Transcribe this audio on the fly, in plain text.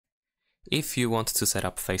If you want to set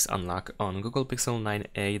up Face Unlock on Google Pixel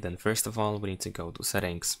 9a, then first of all we need to go to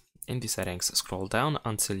Settings. In the Settings, scroll down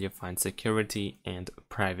until you find Security and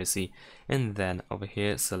Privacy, and then over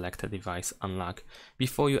here select Device Unlock.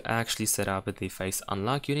 Before you actually set up the Face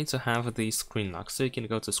Unlock, you need to have the Screen Lock. So you can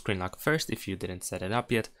go to Screen Lock first if you didn't set it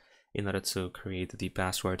up yet, in order to create the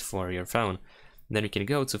password for your phone. Then we can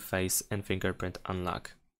go to Face and Fingerprint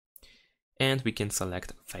Unlock, and we can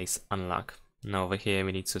select Face Unlock. Now over here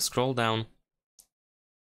we need to scroll down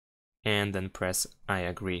and then press I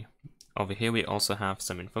agree. Over here we also have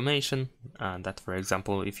some information that, for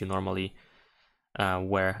example, if you normally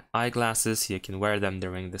wear eyeglasses, you can wear them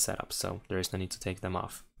during the setup, so there is no need to take them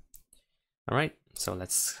off. Alright, so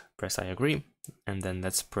let's press I agree, and then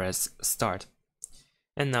let's press start.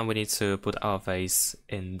 And now we need to put our face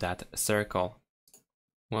in that circle.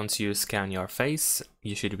 Once you scan your face,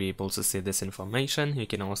 you should be able to see this information. You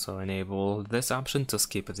can also enable this option to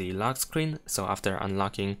skip the lock screen. So after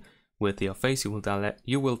unlocking with your face, you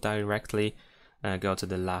will directly go to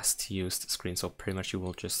the last used screen. So pretty much you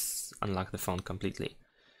will just unlock the phone completely.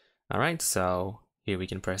 Alright, so here we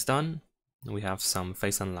can press done. We have some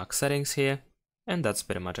face unlock settings here, and that's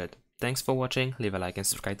pretty much it. Thanks for watching, leave a like and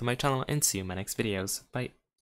subscribe to my channel, and see you in my next videos. Bye!